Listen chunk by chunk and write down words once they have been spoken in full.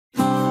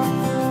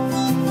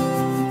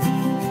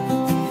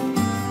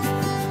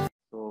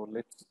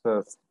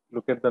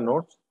look at the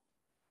notes.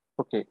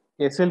 Okay,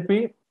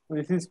 SLP,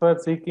 this is for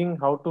seeking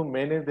how to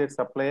manage their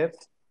suppliers.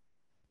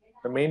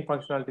 The main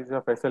functionalities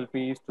of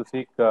SLP is to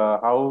seek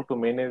how to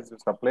manage the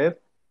suppliers,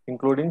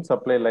 including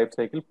supply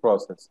lifecycle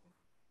process.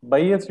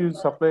 Buyers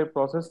use supplier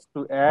process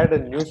to add a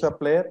new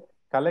supplier,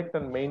 collect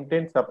and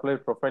maintain supplier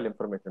profile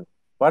information.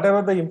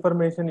 Whatever the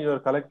information you are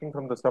collecting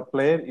from the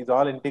supplier is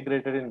all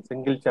integrated in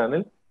single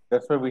channel.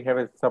 That's why we have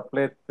a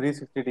supplier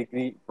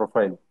 360-degree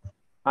profile.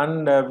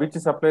 And which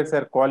suppliers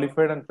are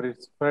qualified and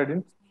preferred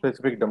in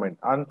specific domain.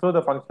 And so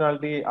the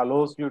functionality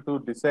allows you to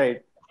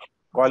decide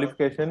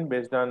qualification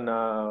based on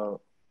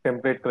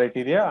template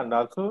criteria and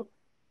also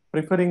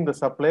preferring the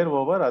supplier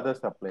over other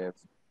suppliers.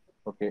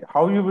 Okay,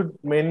 how you would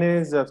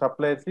manage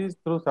suppliers is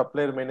through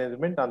supplier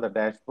management on the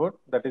dashboard.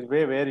 That is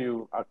where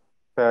you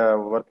are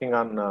working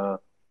on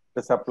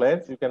the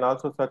suppliers. You can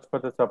also search for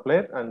the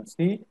supplier and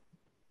see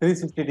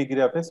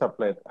 360-degree of a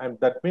supplier, and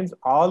that means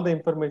all the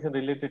information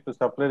related to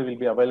supplier will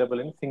be available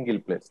in single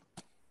place.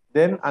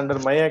 Then under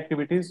my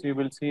activities, you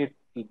will see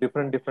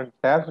different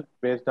tabs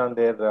based on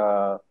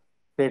their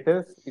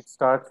status. It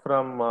starts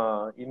from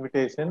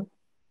invitation,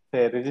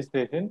 say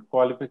registration,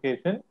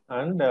 qualification,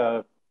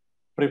 and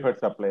preferred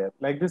supplier.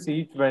 Like this,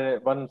 each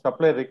one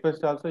supplier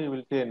request also you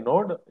will see a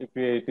node. If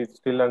it is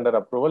still under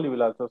approval, you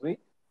will also see.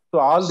 So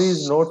all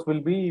these nodes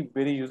will be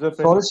very user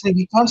friendly. Sorry, sir,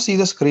 we can't see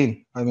the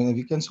screen. I mean,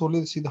 we can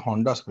solely see the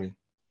Honda screen.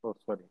 Oh,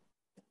 sorry.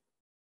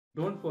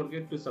 Don't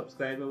forget to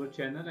subscribe our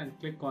channel and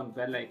click on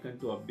bell icon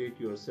to update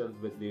yourself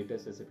with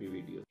latest SAP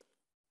videos.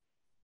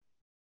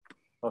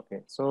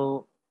 Okay,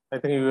 so I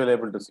think you will be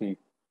able to see.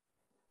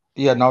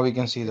 Yeah, now we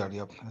can see that.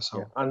 Yep. So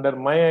yeah. Under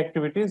my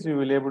activities, you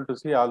will be able to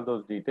see all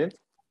those details.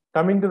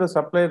 Coming to the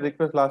supplier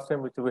request last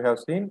time, which we have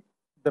seen,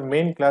 the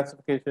main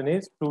classification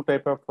is two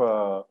type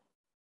of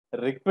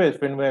request.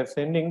 When we are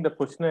sending the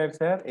questionnaires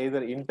are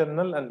either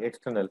internal and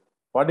external.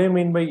 What do you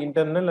mean by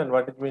internal and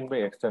what do you mean by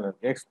external?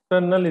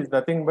 External is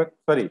nothing but,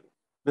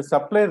 the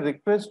supplier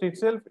request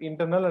itself,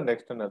 internal and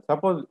external.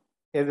 Suppose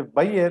as a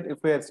buyer,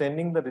 if we are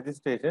sending the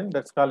registration,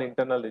 that's called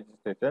internal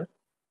registration.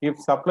 If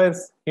supplier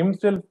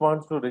himself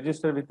wants to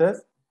register with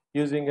us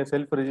using a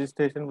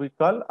self-registration, we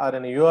call, or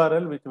an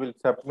URL which will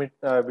submit,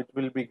 which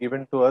will be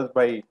given to us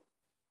by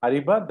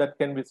ARIBA, that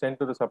can be sent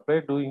to the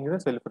supplier doing the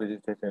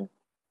self-registration.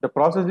 The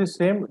process is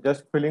same,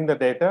 just filling the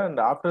data, and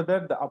after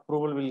that, the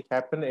approval will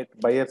happen at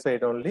buyer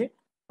side only.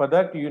 For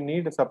that, you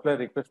need a supplier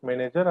request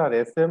manager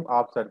or SM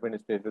ops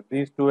administrator.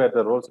 These two are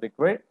the roles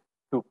required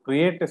to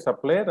create a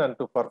supplier and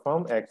to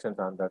perform actions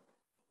on that.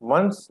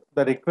 Once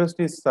the request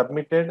is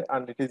submitted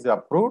and it is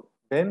approved,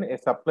 then a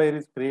supplier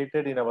is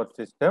created in our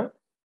system.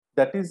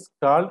 That is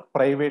called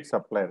private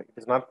supplier. It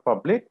is not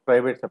public,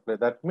 private supplier.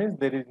 That means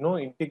there is no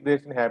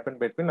integration happen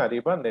between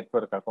ARIBA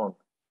network account.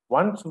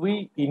 Once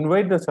we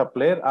invite the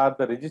supplier or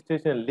the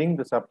registration link,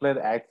 the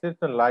supplier access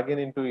and login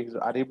into his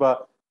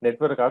ARIBA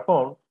network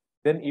account,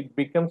 then it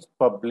becomes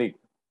public.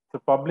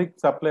 So public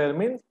supplier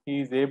means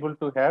he is able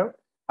to have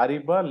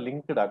ARIBA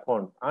linked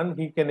account and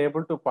he can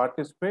able to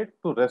participate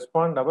to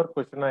respond our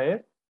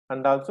questionnaire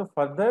and also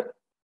further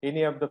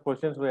any of the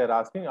questions we are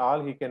asking,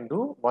 all he can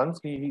do once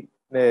he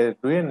do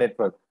a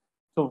network.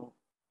 So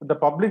the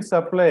public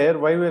supplier,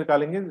 why we are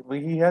calling it,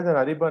 he has an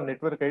ARIBA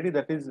network ID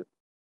that is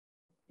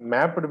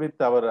mapped with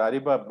our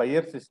ARIBA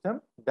buyer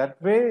system.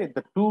 That way,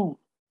 the two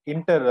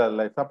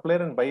like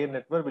supplier and buyer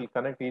network will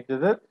connect each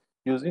other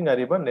using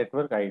ARIBA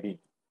network ID.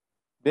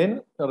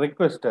 Then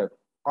requester.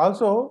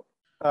 Also,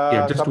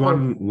 just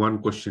one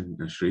question,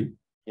 Shri.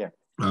 Yeah.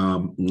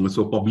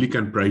 So public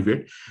and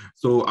private.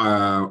 So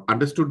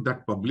understood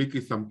that public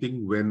is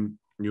something when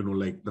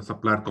like the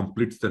supplier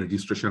completes the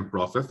registration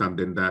process and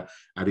then the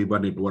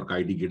ARIBA network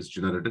ID gets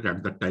generated.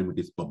 At that time, it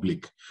is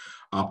public.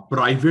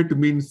 Private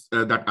means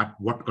that at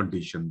what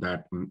condition?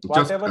 That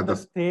whatever just the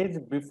stage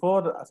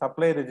before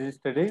supplier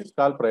registered is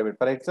called private.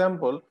 For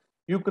example,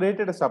 you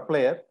created a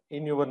supplier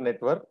in your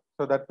network.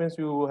 So that means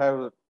you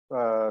have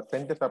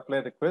sent a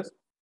supplier request.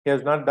 He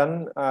has not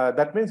done,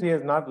 that means he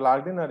has not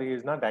logged in or he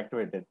is not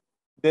activated.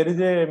 There is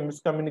a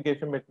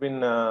miscommunication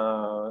between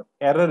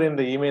error in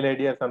the email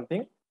ID or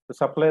something. The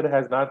supplier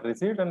has not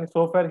received and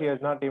so far he has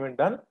not even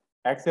done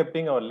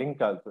accepting our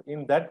link also.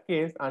 In that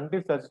case,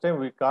 until such time,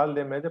 we call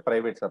them as a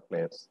private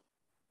suppliers.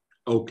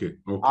 Okay.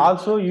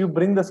 Also, you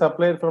bring the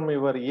supplier from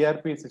your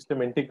ERP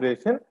system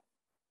integration,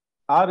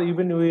 or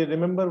even we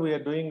remember we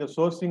are doing a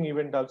sourcing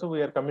event also,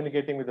 we are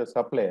communicating with the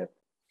supplier.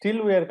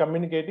 Still we are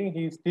communicating,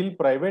 he is still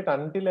private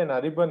until an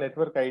ARIBA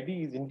network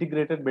ID is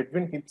integrated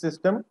between his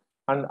system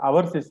and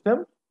our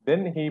system,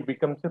 then he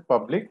becomes a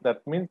public.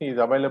 That means he is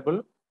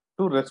available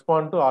to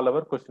respond to all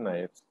our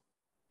questionnaires.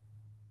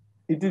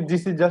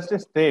 This is just a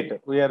state.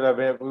 We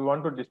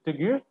want to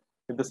distinguish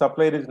if the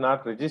supplier is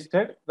not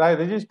registered. The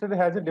registered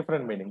has a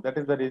different meaning. That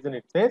is the reason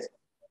it says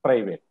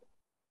private.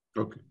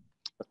 Okay.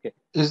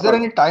 Is there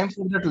any time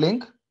for that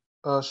link,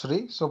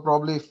 Shri? So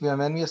probably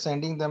when we are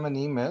sending them an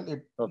email,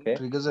 it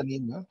triggers an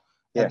email.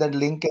 And that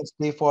link can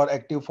stay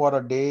active for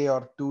a day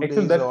or 2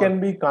 days. That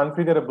can be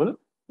configurable.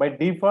 By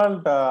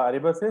default,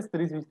 ARIBA says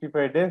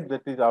 365 days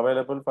that is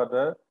available for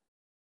the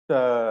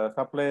the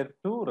supplier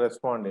to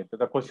respond it to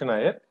the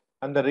questionnaire,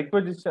 and the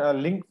request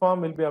link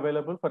form will be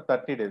available for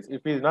 30 days.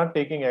 If he is not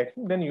taking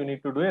action, then you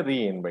need to do a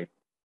re-invite.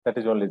 That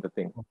is only the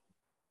thing.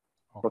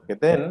 Okay.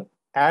 Then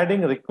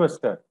adding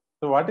requester.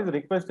 So what is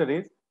requester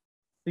is,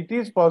 it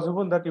is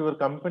possible that your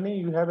company,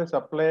 you have a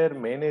supplier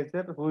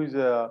manager who is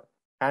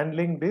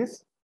handling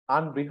this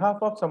on behalf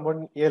of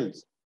someone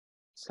else.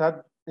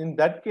 So in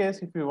that case,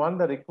 if you want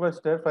the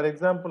requester, for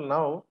example,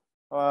 now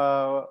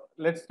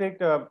let's take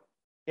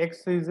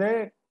X is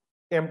a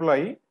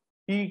employee.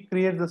 He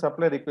creates the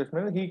supplier request,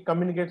 he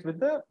communicates with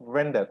the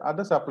vendor or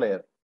the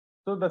supplier.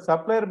 So the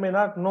supplier may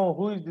not know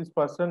who is this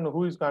person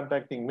who is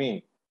contacting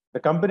me. The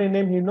company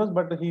name he knows,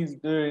 but he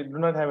do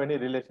not have any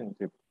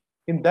relationship.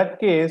 In that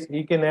case,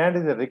 he can add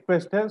as a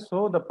requester.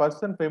 So the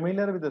person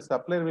familiar with the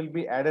supplier will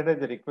be added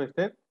as a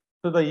requester.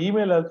 So the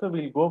email also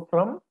will go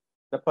from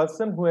the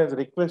person who has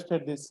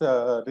requested this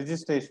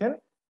registration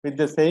with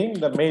the saying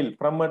the mail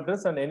from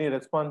address, and any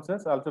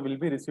responses also will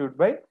be received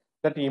by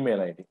that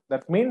email ID.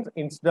 That means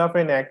instead of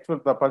an actual,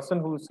 the person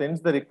who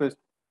sends the request,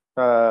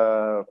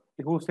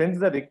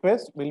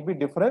 will be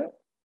different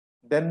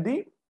than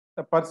the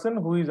person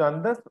who is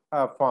on the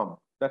form.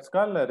 That's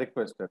called a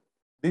requester.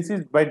 This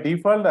is by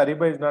default,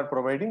 Ariba is not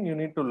providing. You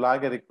need to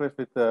log a request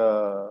with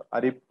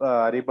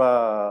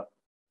Ariba.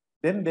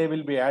 Then they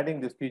will be adding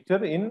this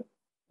feature in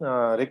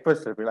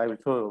requester field. I will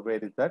show where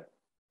is that.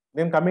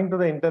 Then coming to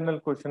the internal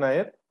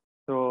questionnaire.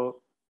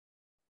 So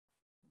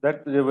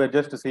that we were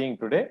just seeing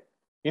today.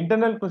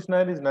 Internal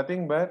questionnaire is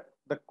nothing but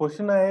the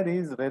questionnaire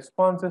is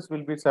responses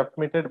will be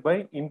submitted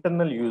by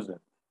internal user.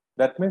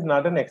 That means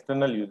not an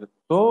external user.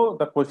 So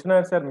the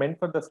questionnaires are meant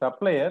for the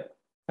supplier.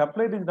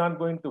 Supplier is not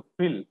going to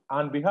fill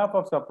on behalf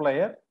of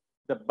supplier.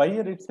 The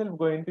buyer itself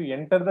going to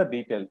enter the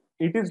details.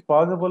 It is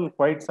possible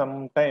quite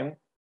some time.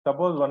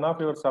 Suppose one of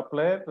your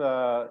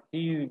supplier,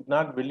 he is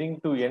not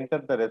willing to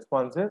enter the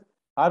responses,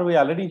 or we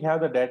already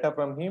have the data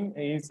from him.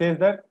 He says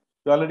that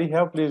you already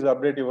have, please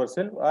update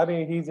yourself, or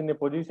he is in a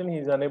position he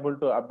is unable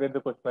to update the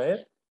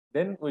questionnaire.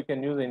 Then we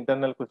can use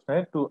internal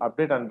questionnaire to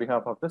update on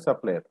behalf of the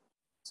supplier.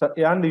 So,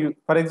 and you,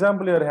 for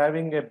example, you are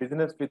having a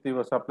business with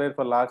your supplier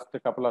for last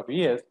couple of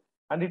years,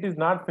 and it is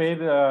not fair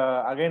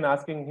again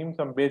asking him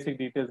some basic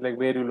details like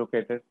where you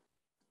located.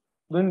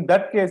 In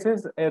that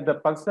cases, the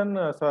person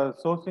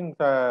sourcing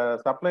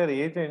supplier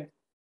agent,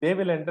 they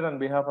will enter on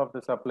behalf of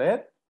the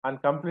supplier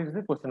and complete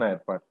the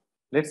questionnaire part.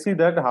 Let's see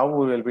that how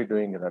we will be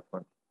doing that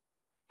one.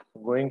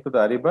 Going to the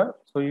Ariba,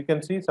 so you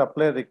can see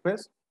supplier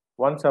request.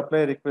 One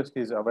supplier request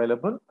is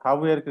available. How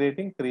we are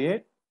creating?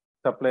 Create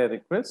supplier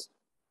request.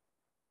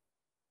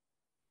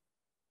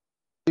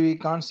 We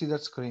can't see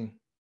that screen.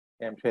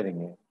 I'm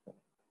sharing it.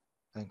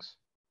 Thanks.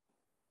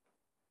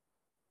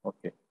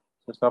 Okay.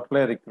 So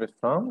supplier request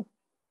from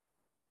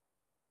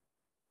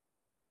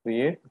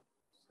create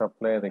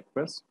supplier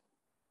request.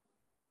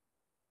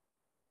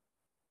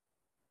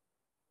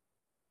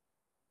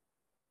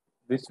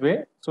 This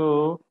way.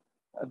 So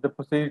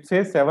it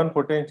says 7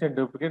 potential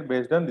duplicate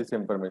based on this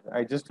information.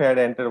 I just had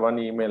entered one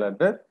email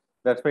address.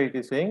 That's why it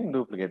is saying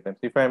duplicate. And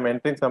if I am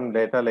entering some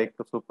data like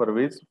the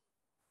supervise.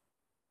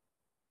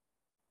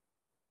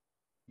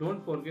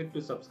 Don't forget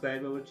to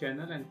subscribe our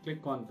channel and click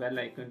on bell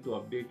icon to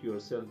update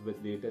yourself with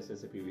latest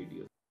SAP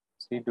videos.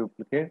 See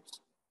duplicates.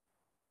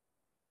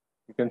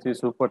 You can see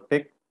super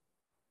tick,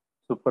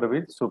 super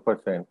with, super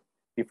shine.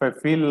 If I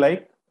feel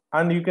like,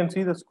 and you can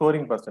see the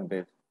scoring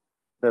percentage.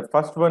 The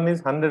first one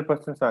is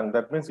 100% strong.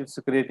 That means it's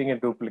creating a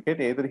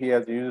duplicate. Either he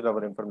has used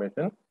our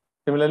information.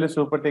 Similarly,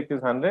 super tick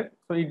is 100.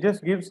 So it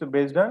just gives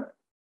based on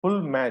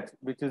full match,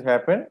 which has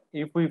happened.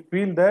 If we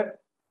feel that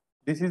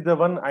this is the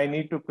one I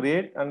need to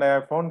create and I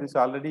have found this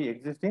already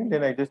existing,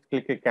 then I just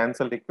click a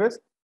cancel request.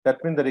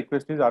 That means the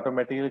request is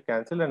automatically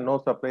cancelled and no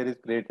supplier is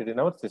created in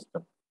our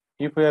system.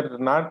 If we are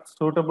not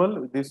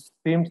suitable, this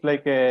seems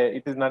like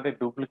it is not a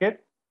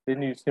duplicate,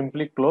 then you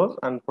simply close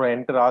and for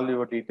enter all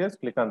your details,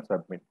 click on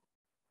submit.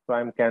 So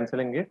I'm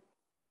cancelling it.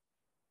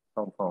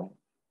 Confirm.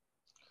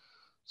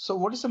 So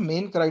what is the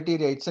main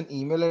criteria? It's an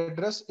email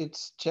address, it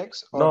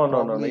checks? Or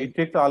no. It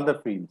checks all the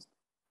fields.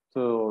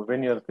 So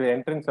when you're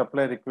entering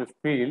supplier request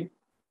field,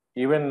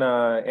 even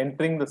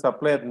entering the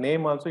supplier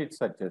name also it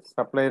searches.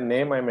 Supplier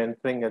name I'm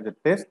entering as a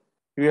test.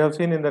 You have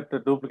seen in that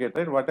duplicate,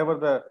 right? Whatever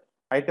the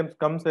items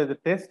comes as a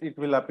test, it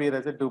will appear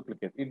as a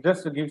duplicate. It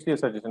just gives you a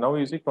suggestion. Now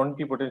you see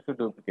 20 potential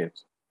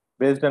duplicates.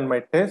 Based on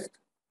my test,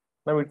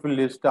 now it will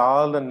list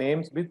all the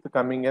names with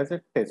coming as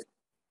a test.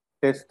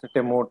 Test,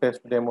 demo,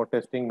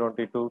 testing,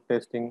 22,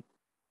 testing.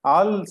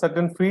 All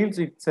certain fields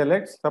it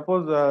selects.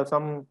 Suppose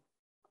some,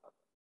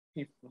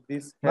 if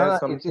this has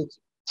some.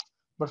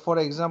 But for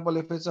example,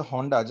 if it's a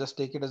Honda, just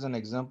take it as an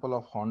example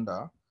of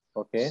Honda.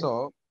 Okay.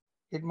 So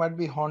it might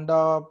be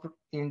Honda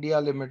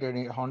India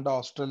Limited, Honda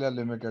Australia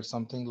Limited,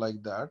 something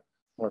like that.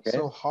 Okay.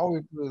 So how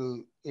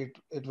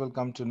it will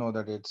come to know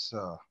that it's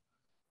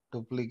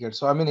duplicate?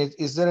 So I mean,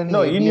 is there any?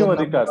 No, in your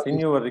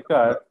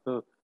record,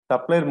 so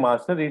supplier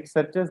master, it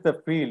searches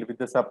the field with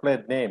the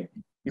supplier name.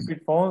 If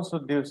it finds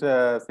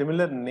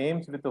similar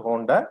names with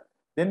Honda,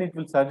 then it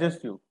will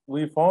suggest you,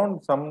 we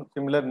found some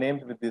similar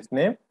names with this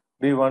name.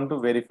 Do you want to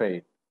verify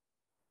it?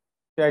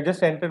 So I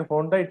just entered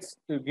Honda. It's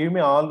to give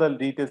me all the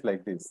details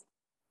like this.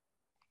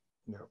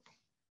 Yeah.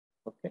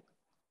 Okay.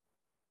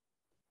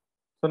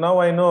 So now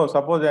I know,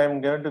 suppose I am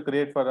going to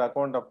create for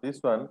account of this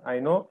one. I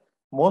know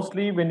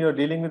mostly when you're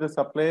dealing with the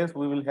suppliers,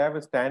 we will have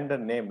a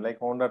standard name like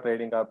Honda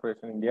Trading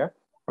Corporation India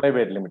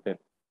Private Limited.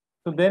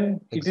 So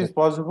then it is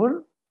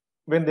possible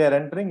when they are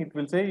entering, it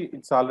will say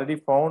it's already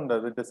found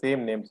with the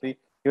same name. See,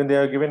 even they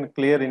are given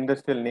clear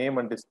industrial name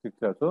and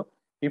district also.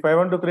 If I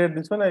want to create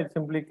this one, I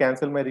simply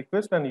cancel my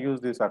request and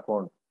use this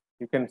account.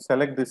 You can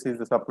select this is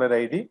the supplier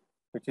ID,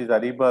 which is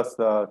Ariba's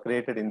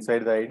created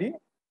inside the ID,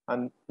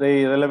 and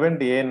the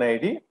relevant AN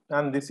ID,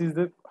 and this is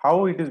the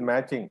how it is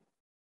matching.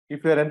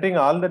 If you are entering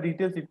all the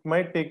details, it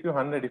might take you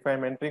 100. If I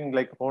am entering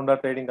like Honda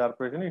Trading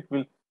Corporation, it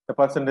will the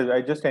percentage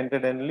I just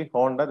entered only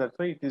Honda. That's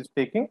why it is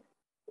taking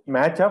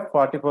match of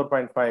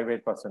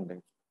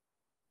 44.58%.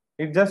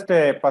 It's just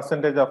a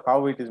percentage of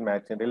how it is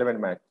matching, relevant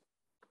match.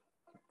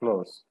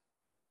 Close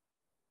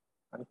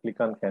and click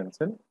on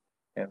cancel.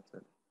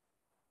 Cancel.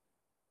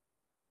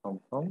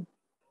 Confirm.